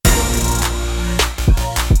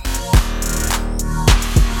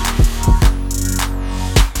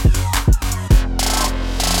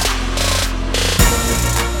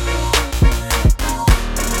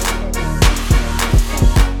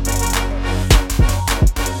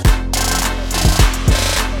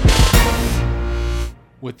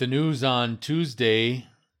with the news on Tuesday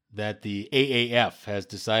that the AAF has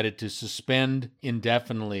decided to suspend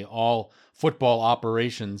indefinitely all football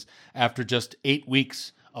operations after just 8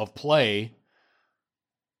 weeks of play.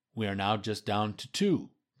 We are now just down to 2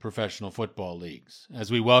 professional football leagues.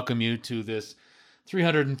 As we welcome you to this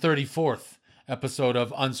 334th episode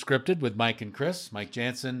of Unscripted with Mike and Chris, Mike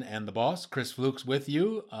Jansen and the boss, Chris Flukes with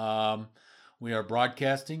you. We are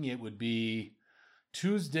broadcasting. It would be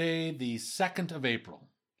Tuesday, the 2nd of April.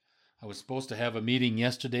 I was supposed to have a meeting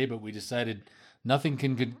yesterday, but we decided nothing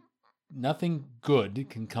good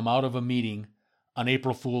can come out of a meeting on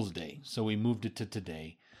April Fool's Day. So we moved it to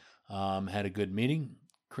today. Had a good meeting.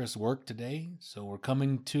 Chris worked today, so we're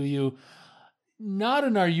coming to you not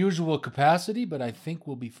in our usual capacity, but I think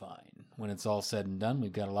we'll be fine when it's all said and done.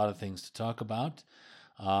 We've got a lot of things to talk about.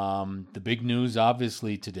 The big news,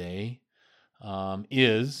 obviously, today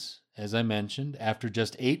is, as I mentioned, after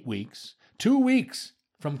just 8 weeks, 2 weeks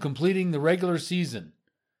from completing the regular season,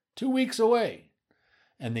 2 weeks away,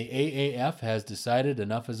 and the AAF has decided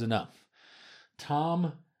enough is enough.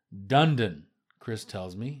 Tom Dundon, Chris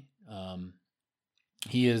tells me,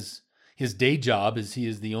 his day job is he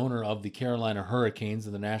is the owner of the Carolina Hurricanes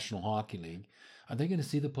of the National Hockey League. Are they going to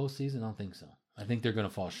see the postseason? I don't think so. I think they're going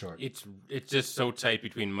to fall short. It's just so tight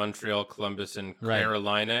between Montreal, Columbus, and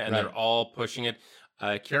Carolina, and they're all pushing it.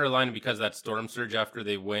 Carolina, because that storm surge after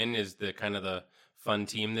they win, is the kind of the fun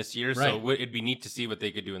team this year. Right. So it'd be neat to see what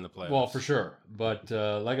they could do in the playoffs. Well, for sure. But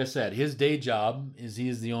like I said, his day job is he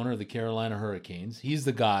is the owner of the Carolina Hurricanes. He's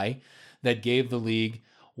the guy that gave the league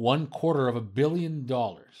 $250 million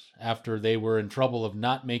after they were in trouble of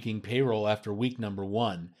not making payroll after week number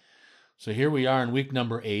 1. So here we are in week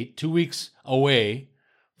number 8, 2 weeks away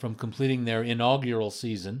from completing their inaugural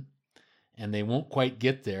season, and they won't quite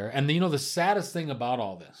get there. And the saddest thing about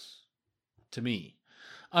all this, to me,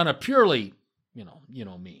 on a purely,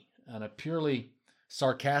 on a purely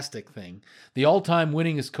sarcastic thing, the all-time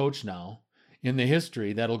winningest coach now in the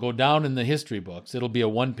history, that'll go down in the history books, it'll be a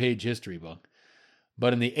one-page history book,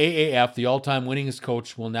 but in the AAF, the all-time winningest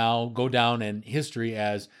coach will now go down in history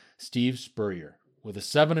as Steve Spurrier, with a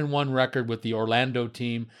 7-1 record with the Orlando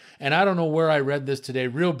team. And I don't know where I read this today,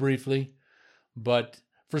 real briefly, but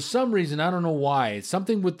for some reason, I don't know why, it's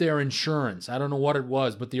something with their insurance. I don't know what it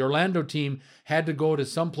was, but the Orlando team had to go to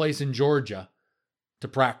some place in Georgia to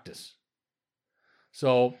practice.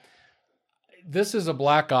 So this is a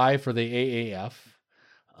black eye for the AAF.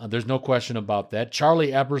 There's no question about that. Charlie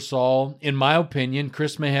Ebersol, in my opinion,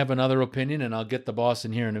 Chris may have another opinion, and I'll get the boss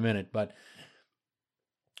in here in a minute, but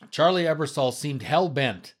Charlie Ebersol seemed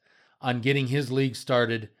hell-bent on getting his league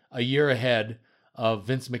started a year ahead of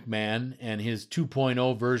Vince McMahon and his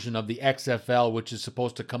 2.0 version of the XFL, which is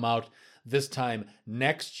supposed to come out this time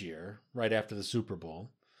next year, right after the Super Bowl.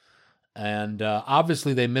 And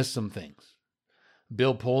obviously they missed some things.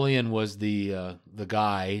 Bill Polian was the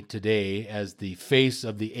guy today as the face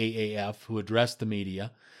of the AAF who addressed the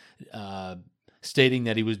media, stating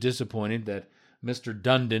that he was disappointed that Mr.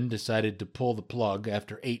 Dundon decided to pull the plug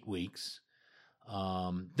after 8 weeks.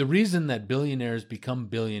 The reason that billionaires become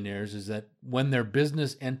billionaires is that when their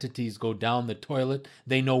business entities go down the toilet,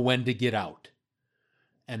 they know when to get out.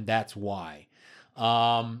 And that's why.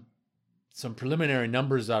 Some preliminary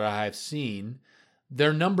numbers that I've seen,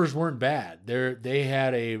 their numbers weren't bad. They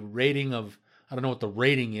had a rating of, I don't know what the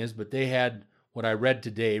rating is, but they had what I read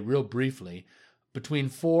today real briefly, between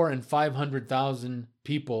 400,000 and 500,000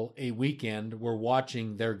 people a weekend were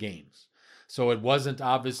watching their games. So it wasn't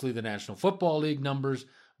obviously the National Football League numbers,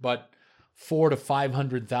 but 400,000 to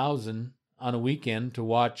 500,000 on a weekend to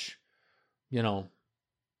watch, I don't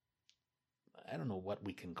know what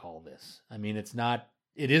we can call this. I mean,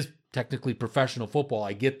 it is technically professional football.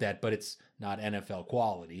 I get that, but it's not NFL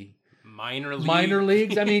quality. Minor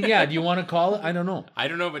leagues. I mean, yeah. Do you want to call it? I don't know. I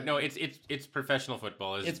don't know, but no, it's professional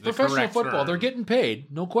football. It's professional football. Term. They're getting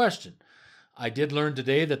paid, no question. I did learn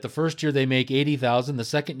today that the first year they make $80,000, the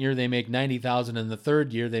second year they make $90,000, and the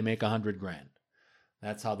third year they make $100,000.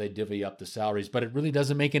 That's how they divvy up the salaries. But it really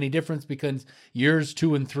doesn't make any difference because years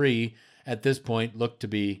 2 and 3 at this point look to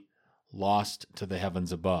be lost to the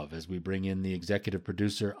heavens above. As we bring in the executive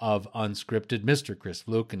producer of Unscripted, Mr. Chris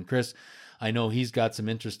Fluke. And Chris, I know he's got some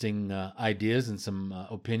interesting ideas and some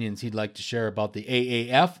opinions he'd like to share about the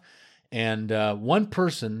AAF. And one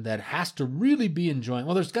person that has to really be enjoying,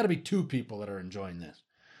 well, there's got to be 2 people that are enjoying this.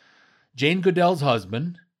 Jane Goodell's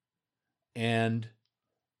husband and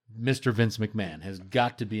Mr. Vince McMahon has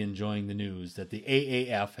got to be enjoying the news that the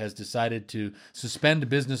AAF has decided to suspend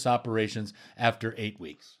business operations after 8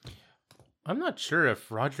 weeks. I'm not sure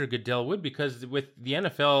if Roger Goodell would, because with the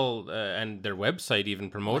NFL and their website even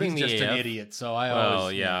promoting he's the just AAF, an idiot. So I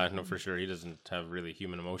always no, for sure he doesn't have really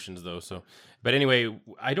human emotions though. So, but anyway,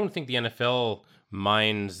 I don't think the NFL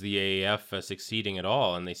minds the AAF succeeding at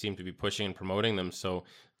all, and they seem to be pushing and promoting them. So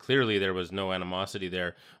clearly there was no animosity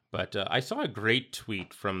there. But I saw a great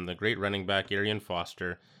tweet from the great running back Arian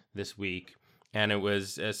Foster this week, and it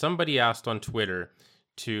was somebody asked on Twitter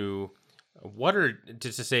what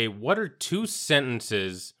are two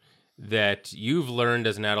sentences that you've learned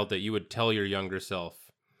as an adult that you would tell your younger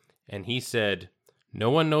self? And he said, "No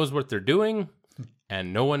one knows what they're doing,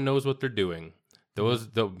 and no one knows what they're doing."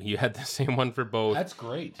 You had the same one for both. That's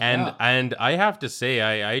great. And I have to say,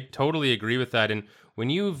 I totally agree with that. And when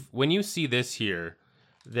you see this here,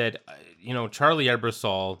 that Charlie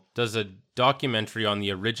Ebersol does a documentary on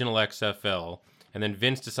the original XFL. And then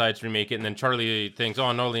Vince decides to remake it, and then Charlie thinks,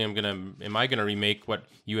 "Oh, not only am I gonna remake what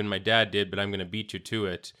you and my dad did, but I'm gonna beat you to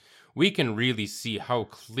it." We can really see how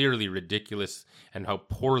clearly ridiculous and how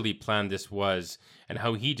poorly planned this was, and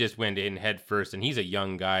how he just went in head first. And he's a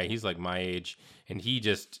young guy; he's like my age, and he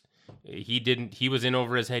was in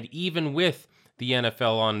over his head, even with the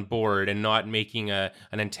NFL on board and not making an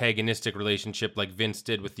antagonistic relationship like Vince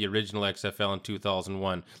did with the original XFL in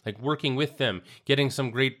 2001. Like working with them, getting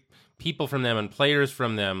some great people from them and players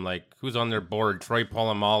from them, like who's on their board, Troy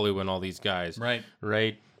Polamalu and all these guys.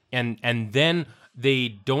 Right. And then they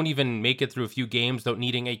don't even make it through a few games without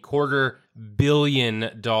needing a $250 million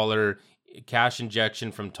cash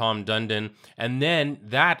injection from Tom Dundon. And then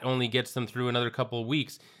that only gets them through another couple of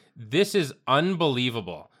weeks. This is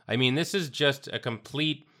unbelievable. I mean, this is just a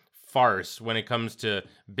complete farce when it comes to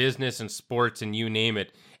business and sports and you name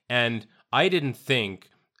it. And I didn't think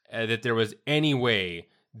that there was any way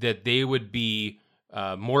that they would be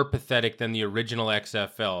more pathetic than the original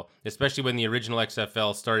XFL, especially when the original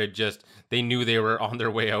XFL started they knew they were on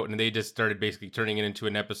their way out, and they just started basically turning it into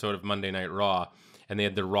an episode of Monday Night Raw, and they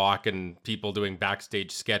had The Rock and people doing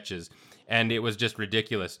backstage sketches, and it was just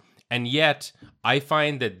ridiculous. And yet, I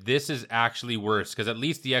find that this is actually worse, because at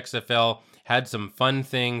least the XFL had some fun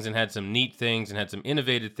things, and had some neat things, and had some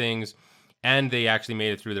innovative things, and they actually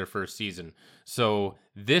made it through their first season. So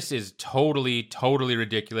this is totally, totally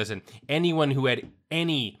ridiculous. And anyone who had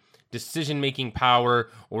any decision-making power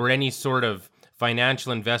or any sort of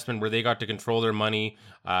financial investment where they got to control their money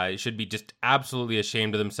should be just absolutely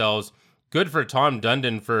ashamed of themselves. Good for Tom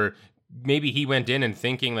Dundon for maybe he went in and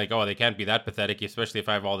thinking like, oh, they can't be that pathetic, especially if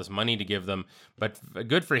I have all this money to give them. But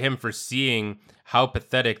good for him for seeing how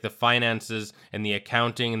pathetic the finances and the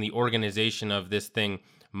accounting and the organization of this thing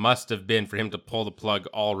must have been for him to pull the plug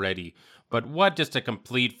already. But what just a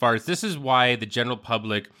complete farce. This is why the general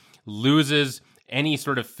public loses any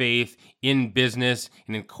sort of faith in business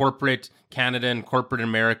and in corporate Canada and corporate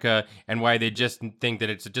America, and why they just think that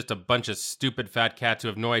it's just a bunch of stupid fat cats who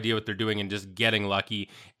have no idea what they're doing and just getting lucky.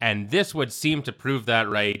 And this would seem to prove that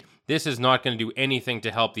right. This is not going to do anything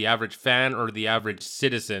to help the average fan or the average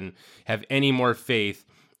citizen have any more faith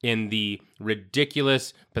in the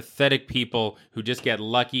ridiculous, pathetic people who just get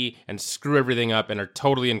lucky and screw everything up and are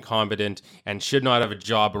totally incompetent and should not have a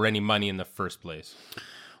job or any money in the first place.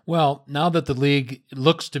 Well, now that the league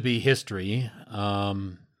looks to be history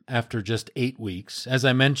after just 8 weeks, as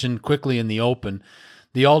I mentioned quickly in the open,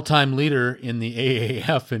 the all-time leader in the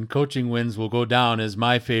AAF in coaching wins will go down as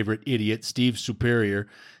my favorite idiot, Steve Superior.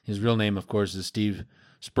 His real name, of course, is Steve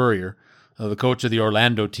Spurrier, the coach of the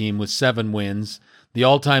Orlando team with 7 wins. The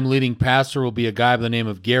all-time leading passer will be a guy by the name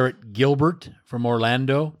of Garrett Gilbert from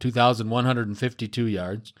Orlando, 2,152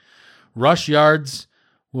 yards. Rush yards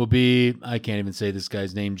will be, I can't even say this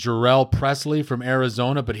guy's name, Jarrell Presley from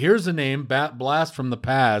Arizona. But here's a name, blast from the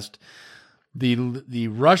past. The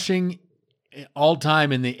rushing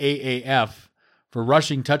all-time in the AAF for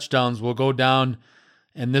rushing touchdowns will go down,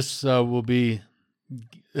 and this will be,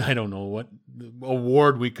 I don't know what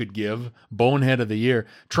award we could give, Bonehead of the Year.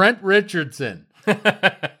 Trent Richardson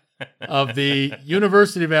of the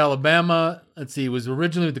University of Alabama. Let's see, he was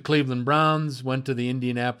originally with the Cleveland Browns, went to the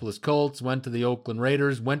Indianapolis Colts, went to the Oakland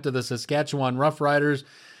Raiders, went to the Saskatchewan Roughriders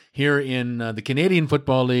here in the Canadian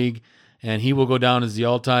Football League, and he will go down as the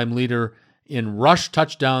all-time leader in rush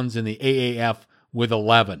touchdowns in the AAF with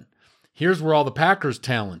 11. Here's where all the Packers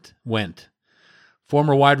talent went.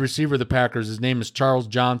 Former wide receiver of the Packers, his name is Charles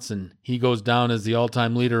Johnson. He goes down as the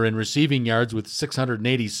all-time leader in receiving yards with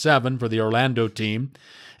 687 for the Orlando team.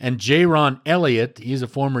 And Jaron Elliott, he's a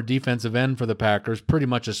former defensive end for the Packers, pretty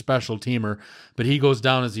much a special teamer, but he goes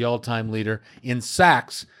down as the all-time leader in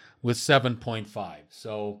sacks with 7.5.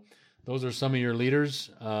 So those are some of your leaders.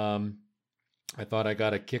 I thought I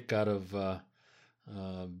got a kick out of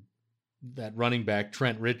that running back,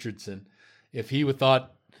 Trent Richardson, if he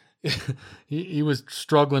thought he was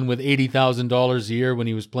struggling with $80,000 a year when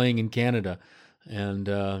he was playing in Canada, and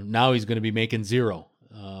now he's going to be making zero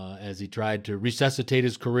as he tried to resuscitate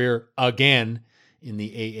his career again in the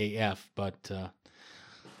AAF. But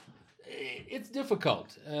it's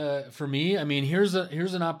difficult for me. I mean, here's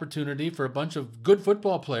an opportunity for a bunch of good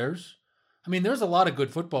football players. I mean, there's a lot of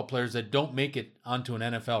good football players that don't make it onto an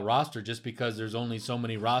NFL roster just because there's only so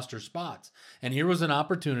many roster spots. And here was an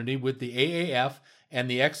opportunity with the AAF and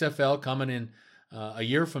the XFL coming in a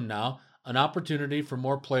year from now, an opportunity for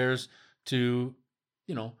more players to,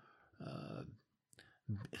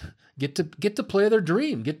 get to play their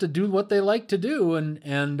dream, get to do what they like to do.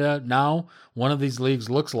 And now one of these leagues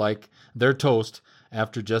looks like they're toast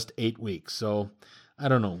after just 8 weeks. So I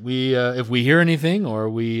don't know. We if we hear anything or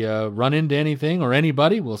we run into anything or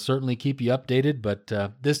anybody, we'll certainly keep you updated. But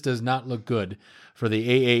this does not look good for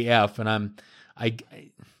the AAF. And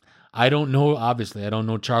I don't know. Obviously, I don't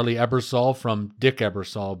know Charlie Ebersol from Dick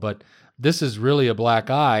Ebersol, but this is really a black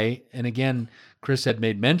eye. And again, Chris had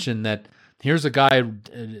made mention that here's a guy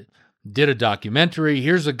who did a documentary.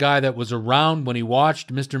 Here's a guy that was around when he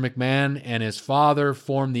watched Mr. McMahon and his father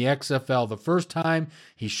form the XFL the first time.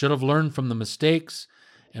 He should have learned from the mistakes.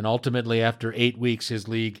 And ultimately, after 8 weeks, his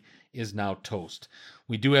league is now toast.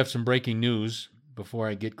 We do have some breaking news before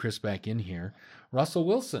I get Chris back in here. Russell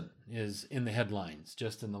Wilson is in the headlines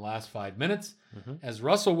just in the last 5 minutes, as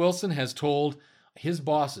Russell Wilson has told his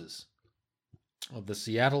bosses of the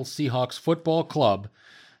Seattle Seahawks Football Club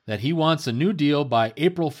that he wants a new deal by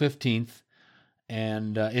April 15th,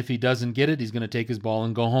 and if he doesn't get it, he's going to take his ball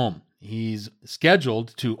and go home. He's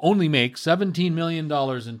scheduled to only make $17 million in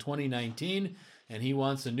 2019, and he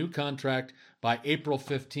wants a new contract by April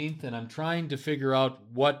 15th, and I'm trying to figure out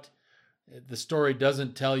what the story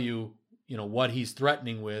doesn't tell you, what he's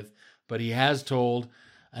threatening with, but he has told,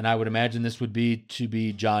 and I would imagine this would be to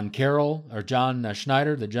be John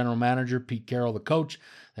Schneider, the general manager, Pete Carroll, the coach,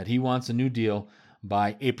 that he wants a new deal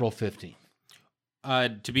by April 15th.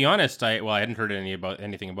 To be honest, I hadn't heard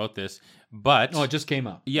anything about this, but it just came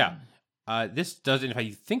up. Yeah, this doesn't. If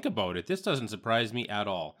you think about it, this doesn't surprise me at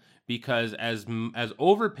all, because as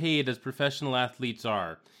overpaid as professional athletes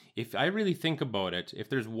are, if I really think about it, if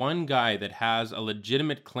there's one guy that has a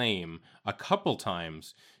legitimate claim a couple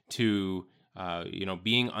times to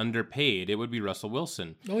being underpaid, it would be Russell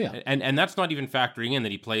Wilson. Oh yeah, and that's not even factoring in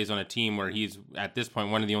that he plays on a team where he's at this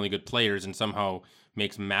point one of the only good players and somehow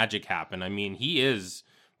makes magic happen. I mean, he is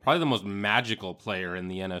probably the most magical player in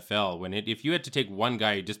the NFL. If you had to take one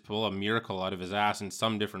guy who just pull a miracle out of his ass in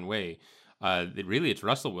some different way, it's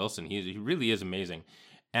Russell Wilson. He really is amazing.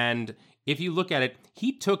 And if you look at it,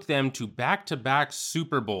 he took them to back-to-back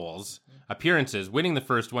Super Bowls appearances, winning the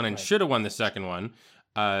first one and should have won the second one.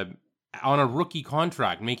 On a rookie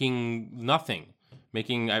contract, making nothing, by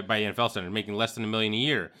NFL standards, making less than $1 million a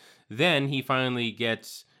year. Then he finally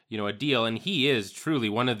gets, a deal, and he is truly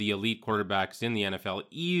one of the elite quarterbacks in the NFL,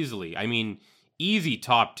 easily. I mean, easy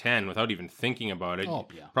top 10 without even thinking about it. Oh,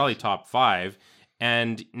 yeah. Probably top 5.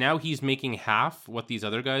 And now he's making half what these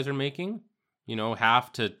other guys are making.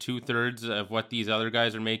 Half to 2/3 of what these other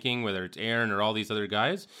guys are making, whether it's Aaron or all these other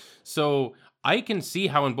guys. So I can see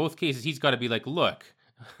how in both cases he's got to be like, look,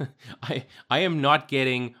 I am not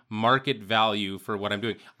getting market value for what I'm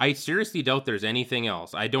doing. I seriously doubt there's anything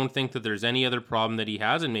else. I don't think that there's any other problem that he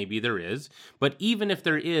has, and maybe there is. But even if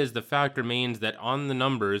there is, the fact remains that on the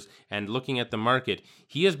numbers and looking at the market,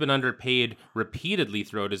 he has been underpaid repeatedly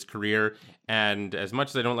throughout his career. And as much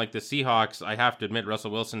as I don't like the Seahawks, I have to admit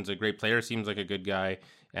Russell Wilson's a great player, seems like a good guy.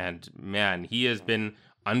 And man, he has been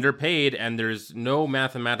underpaid, and there's no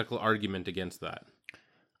mathematical argument against that.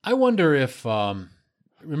 I wonder if...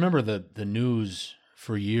 remember the news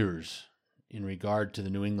for years in regard to the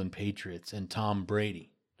New England Patriots and Tom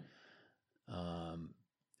Brady.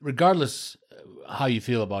 Regardless how you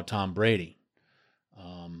feel about Tom Brady,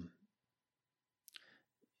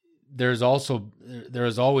 there has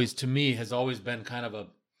always been kind of a,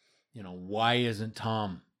 why isn't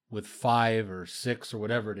Tom with 5 or 6 or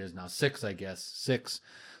whatever it is now, 6, I guess, 6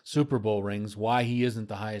 Super Bowl rings, why he isn't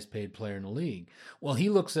the highest paid player in the league. Well, he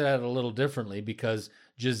looks at it a little differently because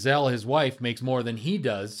Giselle, his wife, makes more than he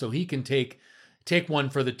does, so he can take one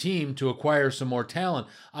for the team to acquire some more talent.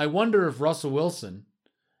 I wonder if Russell Wilson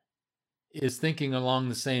is thinking along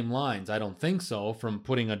the same lines. I don't think so, from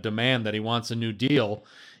putting a demand that he wants a new deal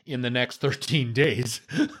in the next 13 days.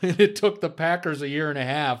 It took the Packers a year and a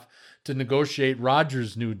half to negotiate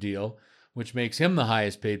Rodgers' new deal, which makes him the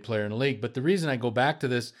highest paid player in the league. But the reason I go back to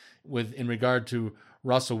this in regard to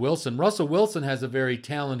Russell Wilson has a very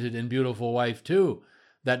talented and beautiful wife too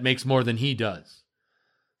that makes more than he does?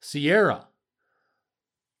 Sierra.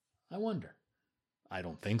 I wonder. I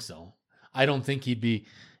don't think so. I don't think he'd be,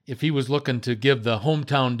 if he was looking to give the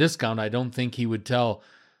hometown discount, I don't think he would tell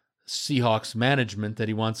Seahawks management that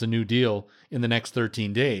he wants a new deal in the next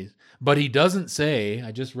 13 days. But he doesn't say,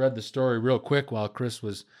 I just read the story real quick while Chris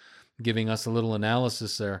was giving us a little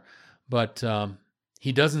analysis there, but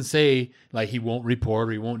he doesn't say like he won't report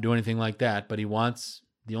or he won't do anything like that, but he wants,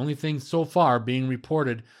 the only thing so far being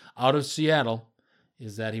reported out of Seattle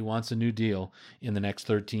is that he wants a new deal in the next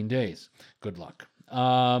 13 days. Good luck.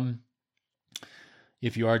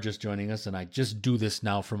 If you are just joining us, and I just do this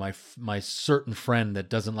now for my certain friend that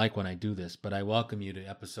doesn't like when I do this, but I welcome you to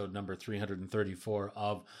episode number 334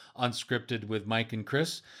 of Unscripted with Mike and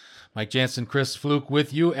Chris. Mike Jansen, Chris Fluke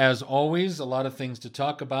with you as always. A lot of things to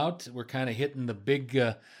talk about. We're kind of hitting the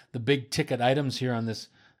big ticket items here on this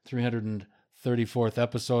 334th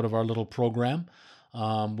episode of our little program.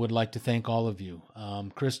 Would like to thank all of you.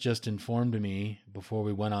 Chris just informed me before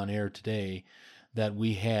we went on air today that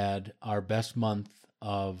we had our best month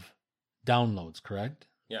of downloads, correct?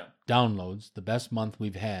 Yeah. Downloads, the best month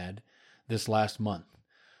we've had this last month.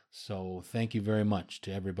 So thank you very much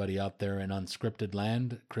to everybody out there in unscripted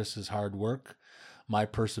land. Chris's hard work, my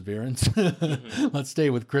perseverance. Let's stay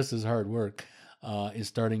with Chris's hard work is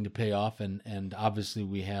starting to pay off. And obviously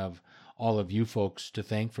we have all of you folks to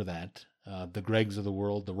thank for that. The Gregs of the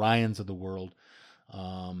world, the Ryans of the world.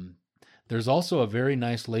 There's also a very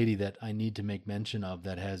nice lady that I need to make mention of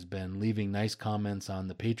that has been leaving nice comments on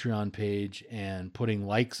the Patreon page and putting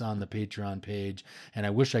likes on the Patreon page. And I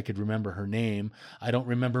wish I could remember her name. I don't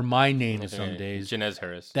remember my name some days. Janez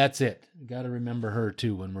Harris. That's it. Got to remember her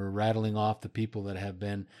too when we're rattling off the people that have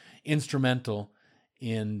been instrumental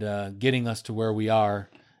in getting us to where we are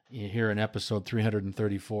here in episode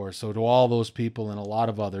 334. So to all those people and a lot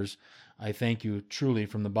of others, I thank you truly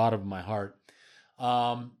from the bottom of my heart.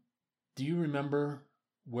 Do you remember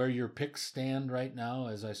where your picks stand right now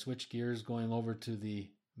as I switch gears going over to the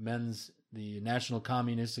National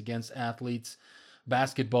Communists Against Athletes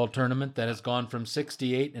basketball tournament that has gone from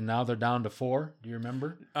 68 and now they're down to 4? Do you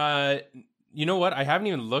remember? You know what? I haven't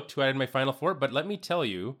even looked who I had in my final 4, but let me tell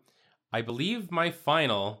you, I believe my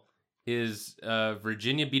final is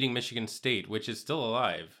Virginia beating Michigan State, which is still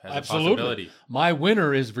alive as Absolutely. A possibility. My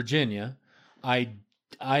winner is Virginia. I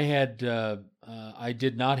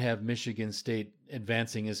did not have Michigan State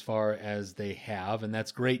advancing as far as they have, and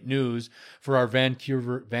that's great news for our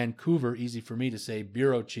Vancouver, easy for me to say,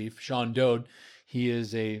 bureau chief, Sean Dode. He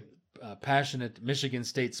is a passionate Michigan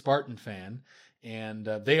State Spartan fan, and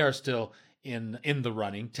they are still in the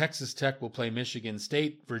running. Texas Tech will play Michigan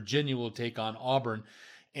State. Virginia will take on Auburn.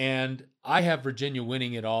 And I have Virginia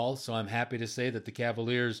winning it all, so I'm happy to say that the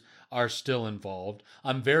Cavaliers are still involved.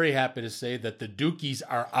 I'm very happy to say that the Dukies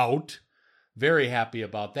are out. Very happy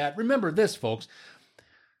about that. Remember this, folks.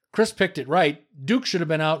 Chris picked it right. Duke should have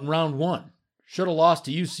been out in round 1. Should have lost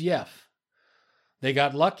to UCF. They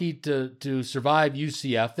got lucky to survive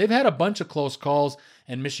UCF. They've had a bunch of close calls,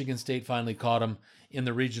 and Michigan State finally caught them in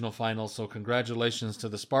the regional finals. So congratulations to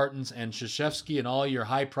the Spartans and Krzyzewski and all your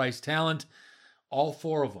high-priced talent. All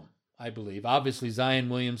 4 of them, I believe. Obviously, Zion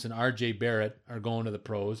Williams and R.J. Barrett are going to the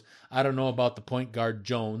pros. I don't know about the point guard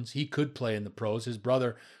Jones. He could play in the pros. His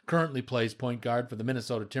brother currently plays point guard for the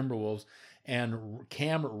Minnesota Timberwolves. And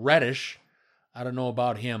Cam Reddish, I don't know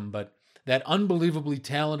about him, but that unbelievably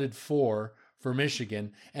talented 4 for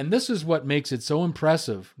Michigan. And this is what makes it so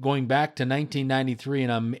impressive, going back to 1993,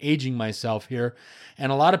 and I'm aging myself here.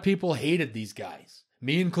 And a lot of people hated these guys,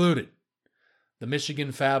 me included, the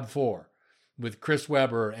Michigan Fab 4. With Chris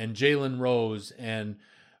Webber and Jalen Rose and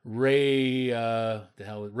Ray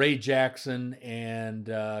Jackson and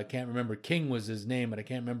I can't remember, King was his name, but I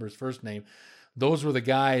can't remember his first name. Those were the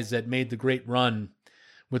guys that made the great run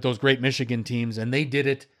with those great Michigan teams, and they did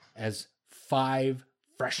it as 5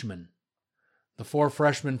 freshmen. The 4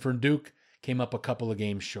 freshmen from Duke came up a couple of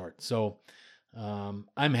games short. So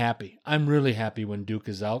I'm happy. I'm really happy when Duke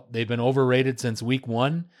is out. They've been overrated since week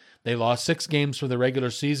 1. They lost 6 games for the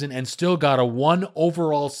regular season and still got a 1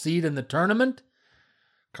 overall seed in the tournament.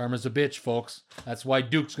 Karma's a bitch, folks. That's why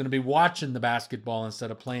Duke's going to be watching the basketball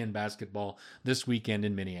instead of playing basketball this weekend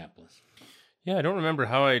in Minneapolis. Yeah, I don't remember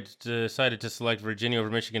how I decided to select Virginia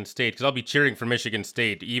over Michigan State, because I'll be cheering for Michigan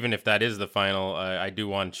State, even if that is the final. I do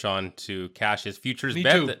want Sean to cash his futures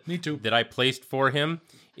bet that I placed for him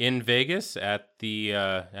in Vegas at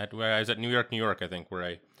where I was at New York, I think, where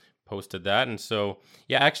I posted that. And so,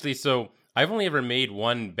 yeah, actually, so I've only ever made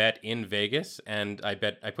one bet in Vegas, and I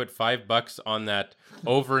put $5 on that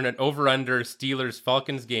over under Steelers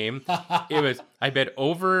Falcons game. I bet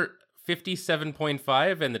over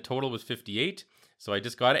 57.5 and the total was 58. So I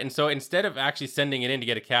just got it. And so instead of actually sending it in to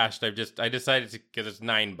get it cashed, I decided to, because it's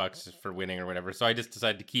 $9 for winning or whatever. So I just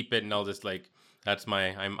decided to keep it, and I'll just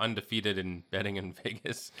I'm undefeated in betting in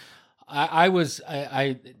Vegas. I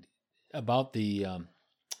about the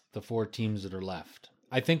 4 teams that are left.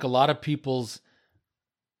 I think a lot of people's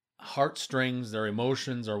heartstrings, their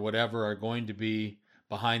emotions or whatever are going to be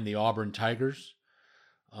behind the Auburn Tigers.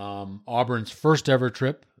 Auburn's first ever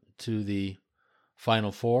trip to the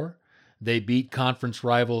Final Four. They beat conference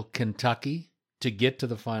rival Kentucky to get to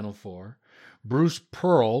the Final Four. Bruce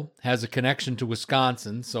Pearl has a connection to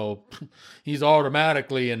Wisconsin, so he's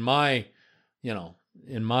automatically in my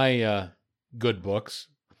good books.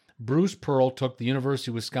 Bruce Pearl took the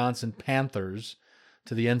University of Wisconsin Panthers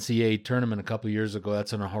to the NCAA tournament a couple years ago.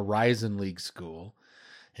 That's in a Horizon League school.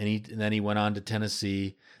 And then he went on to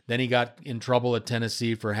Tennessee. Then he got in trouble at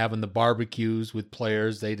Tennessee for having the barbecues with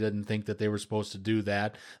players. They didn't think that they were supposed to do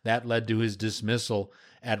that. That led to his dismissal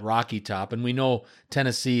at Rocky Top. And we know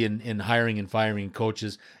Tennessee in hiring and firing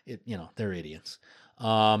coaches, they're idiots.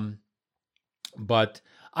 But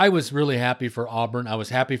I was really happy for Auburn. I was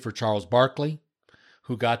happy for Charles Barkley,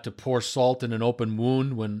 who got to pour salt in an open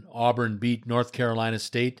wound when Auburn beat North Carolina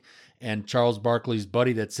State. And Charles Barkley's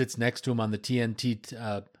buddy that sits next to him on the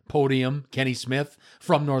TNT podium, Kenny Smith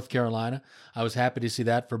from North Carolina. I was happy to see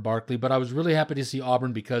that for Barkley, but I was really happy to see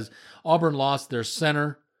Auburn because Auburn lost their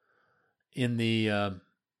center in the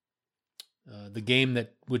game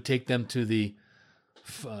that would take them to the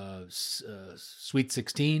Sweet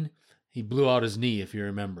 16. He blew out his knee, if you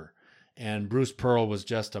remember. And Bruce Pearl was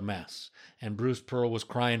just a mess. And Bruce Pearl was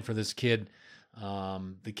crying for this kid.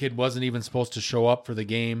 The kid wasn't even supposed to show up for the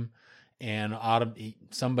game. And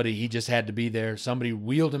he just had to be there. Somebody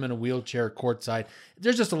wheeled him in a wheelchair courtside.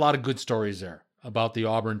 There's just a lot of good stories there about the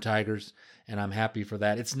Auburn Tigers, and I'm happy for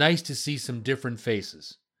that. It's nice to see some different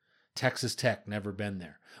faces. Texas Tech, never been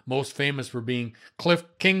there. Most famous for being Cliff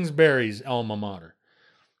Kingsbury's alma mater.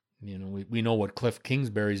 We know what Cliff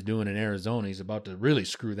Kingsbury's doing in Arizona. He's about to really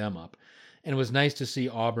screw them up. And it was nice to see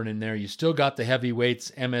Auburn in there. You still got the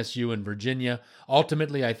heavyweights, MSU and Virginia.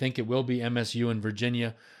 Ultimately, I think it will be MSU and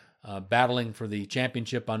Virginia battling for the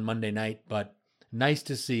championship on Monday night. But nice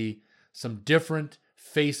to see some different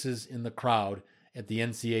faces in the crowd at the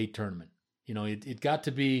NCAA tournament. It got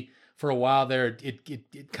to be, for a while there,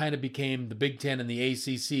 it kind of became the Big Ten and the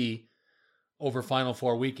ACC over Final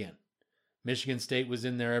Four weekend. Michigan State was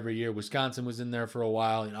in there every year. Wisconsin was in there for a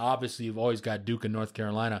while. And obviously, you've always got Duke and North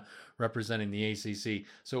Carolina representing the ACC.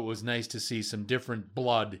 So it was nice to see some different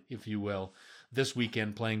blood, if you will, this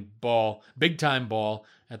weekend playing ball, big-time ball,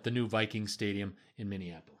 at the new Vikings Stadium in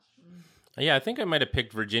Minneapolis. Yeah, I think I might have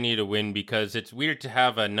picked Virginia to win because it's weird to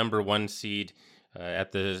have a number 1 seed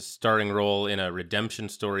at the starting role in a redemption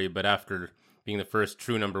story, but after being the first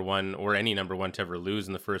true number 1 or any number 1 to ever lose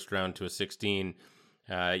in the first round to a 16,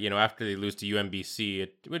 after they lose to UMBC,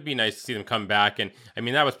 it would be nice to see them come back. And I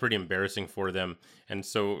mean, that was pretty embarrassing for them. And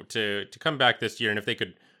so to come back this year, and if they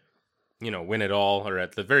could, win it all, or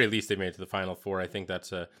at the very least they made it to the Final Four, I think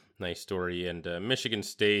that's a nice story. And Michigan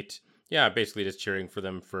State, basically just cheering for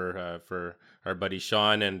them for our buddy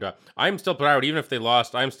Sean. And I'm still proud, even if they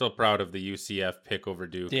lost, I'm still proud of the UCF pick over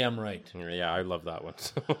Duke. Damn right. Yeah, I love that one.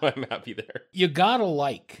 So I'm happy there. You gotta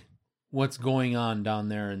like what's going on down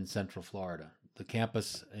there in Central Florida. The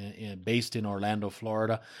campus based in Orlando,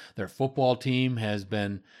 Florida. Their football team has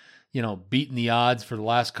been, beating the odds for the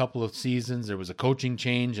last couple of seasons. There was a coaching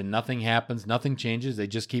change and nothing happens. Nothing changes. They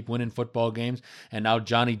just keep winning football games. And now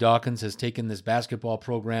Johnny Dawkins has taken this basketball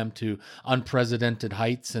program to unprecedented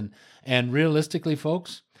heights. And realistically,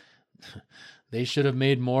 folks, they should have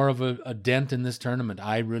made more of a dent in this tournament.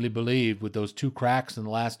 I really believe with those 2 cracks in the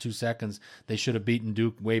last 2 seconds, they should have beaten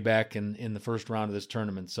Duke way back in the first round of this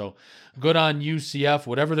tournament. So good on UCF.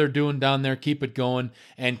 Whatever they're doing down there, keep it going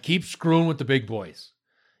and keep screwing with the big boys.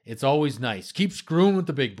 It's always nice. Keep screwing with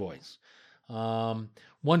the big boys.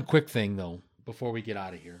 One quick thing, though, before we get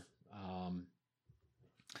out of here.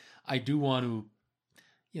 I do want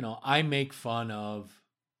to, I make fun of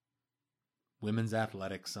women's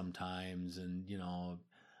athletics sometimes, and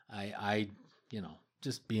I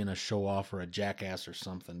just being a show off or a jackass or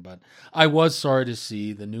something. But I was sorry to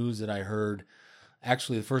see the news that I heard.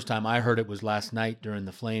 Actually, the first time I heard it was last night during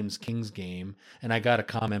the Flames-Kings game, and I got a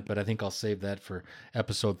comment, but I think I'll save that for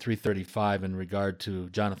episode 335 in regard to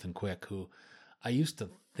Jonathan Quick, who I used to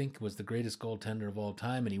think was the greatest goaltender of all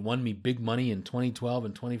time, and he won me big money in 2012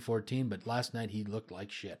 and 2014, but last night he looked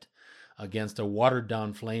like shit against a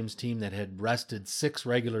watered-down Flames team that had rested 6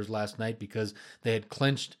 regulars last night because they had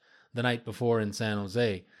clinched the night before in San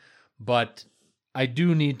Jose. But I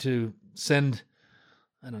do need to send,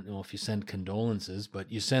 I don't know if you send condolences,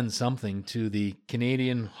 but you send something to the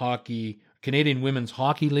Canadian Women's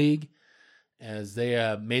Hockey League, as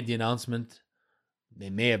they made the announcement. They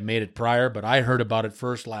may have made it prior, but I heard about it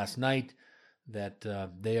first last night, that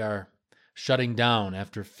they are shutting down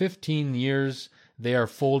after 15 years. They are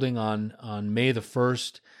folding on May the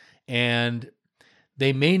 1st, and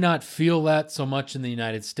they may not feel that so much in the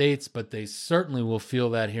United States, but they certainly will feel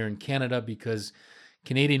that here in Canada, because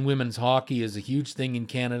Canadian women's hockey is a huge thing in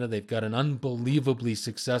Canada. They've got an unbelievably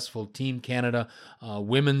successful Team Canada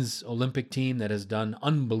women's Olympic team that has done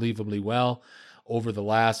unbelievably well over the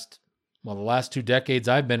last 2 decades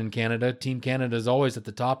I've been in Canada. Team Canada is always at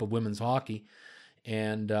the top of women's hockey.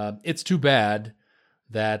 And it's too bad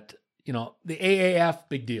that, the AAF,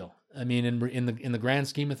 big deal. I mean, in the grand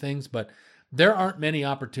scheme of things, but there aren't many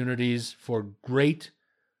opportunities for great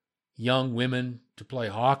young women to play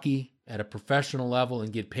hockey at a professional level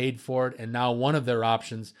and get paid for it. And now one of their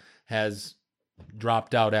options has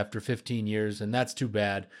dropped out after 15 years, and that's too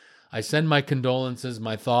bad. I send my condolences,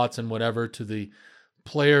 my thoughts, and whatever to the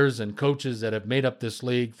players and coaches that have made up this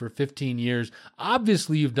league for 15 years.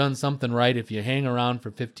 Obviously, you've done something right if you hang around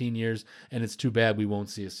for 15 years, and it's too bad we won't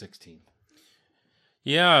see a 16.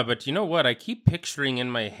 Yeah, but you know what? I keep picturing in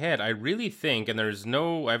my head, I really think, and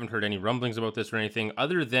I haven't heard any rumblings about this or anything,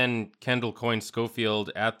 other than Kendall Coyne-Schofield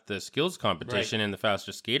at the skills competition in the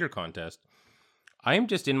fastest skater contest. I'm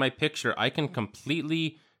just in my picture, I can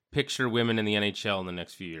completely picture women in the NHL in the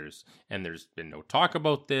next few years. And there's been no talk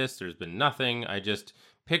about this. There's been nothing. I just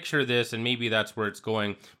picture this, and maybe that's where it's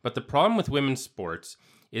going. But the problem with women's sports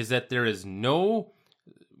is that there is no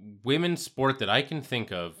women's sport that I can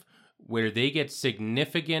think of where they get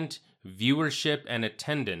significant viewership and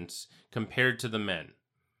attendance compared to the men.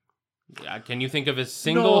 Can you think of a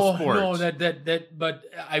single sport? No, but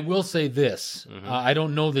I will say this. I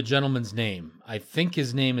don't know the gentleman's name. I think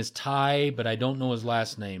his name is Ty, but I don't know his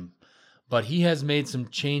last name. But he has made some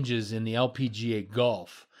changes in the LPGA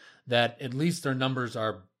golf that at least their numbers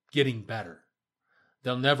are getting better.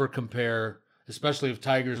 They'll never compare, especially if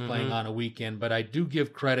Tiger's playing on a weekend. But I do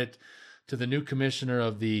give credit to the new commissioner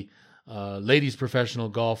of the Ladies Professional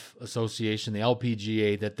Golf Association, the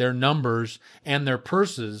LPGA, that their numbers and their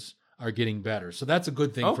purses are getting better. So that's a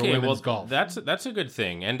good thing for women's golf. That's a good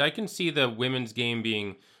thing. And I can see the women's game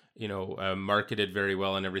being, marketed very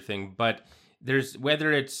well and everything. But there's,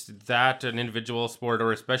 whether it's that an individual sport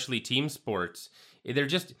or especially team sports, they're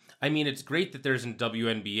just, it's great that there's a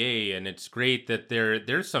WNBA, and it's great that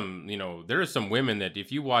there's some, there are some women that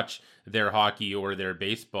if you watch their hockey or their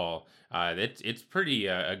baseball, it's pretty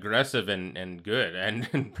aggressive and good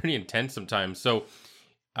and pretty intense sometimes. So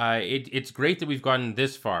it's great that we've gotten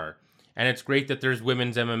this far. And it's great that there's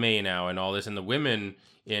women's MMA now and all this. And the women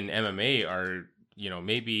in MMA are,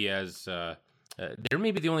 maybe as they're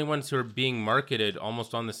maybe the only ones who are being marketed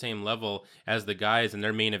almost on the same level as the guys, and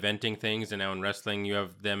they're main eventing things. And now in wrestling, you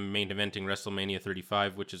have them main eventing WrestleMania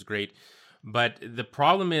 35, which is great. But the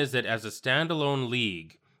problem is that as a standalone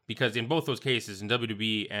league, because in both those cases, in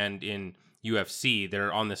WWE and in UFC,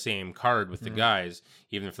 they're on the same card with the guys,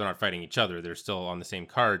 even if they're not fighting each other, they're still on the same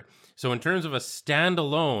card. So in terms of a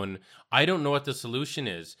standalone, I don't know what the solution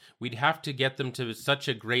is. We'd have to get them to such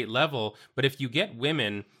a great level. But if you get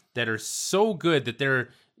women that are so good that they're,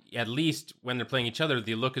 at least when they're playing each other,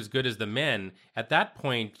 they look as good as the men, at that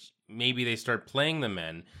point, maybe they start playing the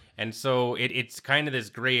men. And so it's kind of this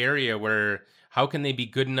gray area where how can they be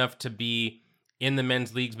good enough to be in the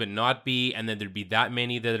men's leagues but not be, and then there'd be that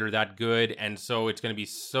many that are that good, and so it's going to be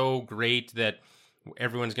so great that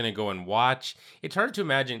everyone's going to go and watch. It's hard to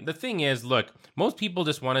imagine. The thing is, look, most people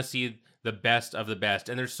just want to see the best of the best,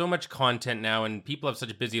 and there's so much content now, and people have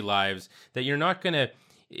such busy lives that you're not going to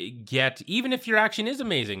get, even if your action is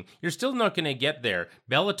amazing, you're still not going to get there.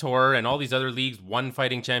 Bellator and all these other leagues, One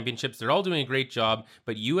Fighting Championships, they're all doing a great job,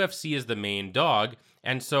 but UFC is the main dog.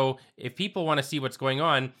 And so if people want to see what's going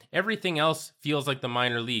on, everything else feels like the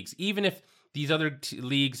minor leagues. Even if these other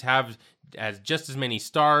leagues have just as many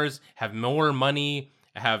stars, have more money,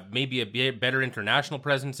 have maybe a better international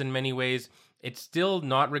presence in many ways, it's still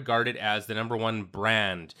not regarded as the number one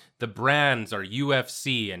brand. The brands are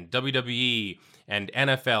UFC and WWE and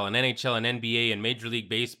NFL and NHL and NBA and Major League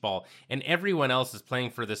Baseball, and everyone else is playing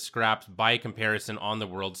for the scraps by comparison on the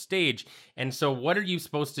world stage. And so what are you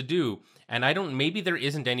supposed to do? And maybe there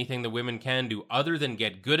isn't anything the women can do other than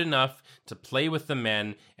get good enough to play with the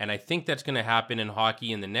men. And I think that's going to happen in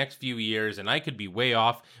hockey in the next few years. And I could be way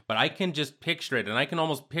off, but I can just picture it. And I can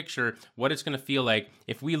almost picture what it's going to feel like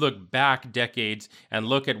if we look back decades and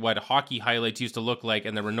look at what hockey highlights used to look like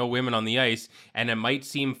and there were no women on the ice. And it might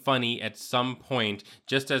seem funny at some point point,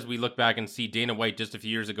 just as we look back and see Dana White just a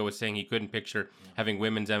few years ago was saying he couldn't picture having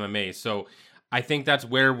women's MMA. So I think that's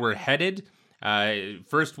where we're headed.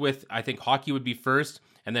 First with, I think hockey would be first,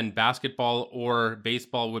 and then basketball or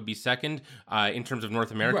baseball would be second in terms of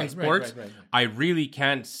North American sports. Right. I really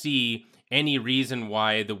can't see any reason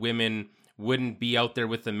why the women wouldn't be out there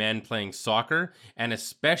with the men playing soccer, and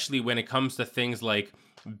especially when it comes to things like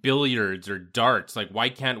billiards or darts. Like, why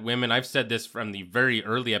can't women, I've said this from the very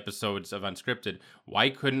early episodes of Unscripted, why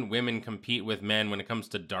couldn't women compete with men when it comes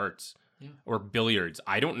to darts or billiards?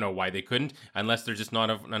 I don't know why they couldn't, unless there's just not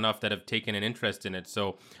enough that have taken an interest in it.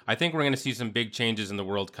 So I think we're going to see some big changes in the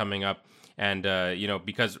world coming up. And,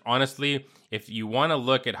 because honestly, if you want to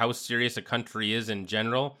look at how serious a country is in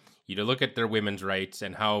general, you look at their women's rights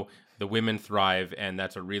and how the women thrive, and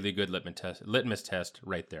that's a really good litmus test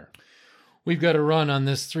right there. We've got a run on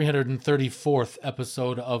this 334th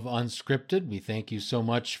episode of Unscripted. We thank you so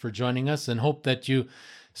much for joining us and hope that you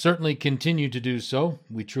certainly continue to do so.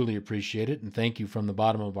 We truly appreciate it, and thank you from the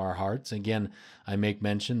bottom of our hearts. Again, I make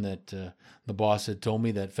mention that the boss had told me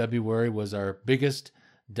that February was our biggest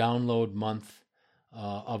download month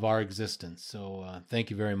of our existence. So thank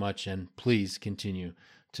you very much, and please continue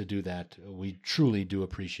to do that. We truly do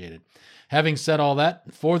appreciate it. Having said all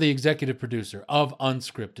that, for the executive producer of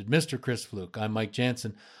Unscripted, Mr. Chris Fluke, I'm Mike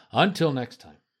Jansen. Until next time.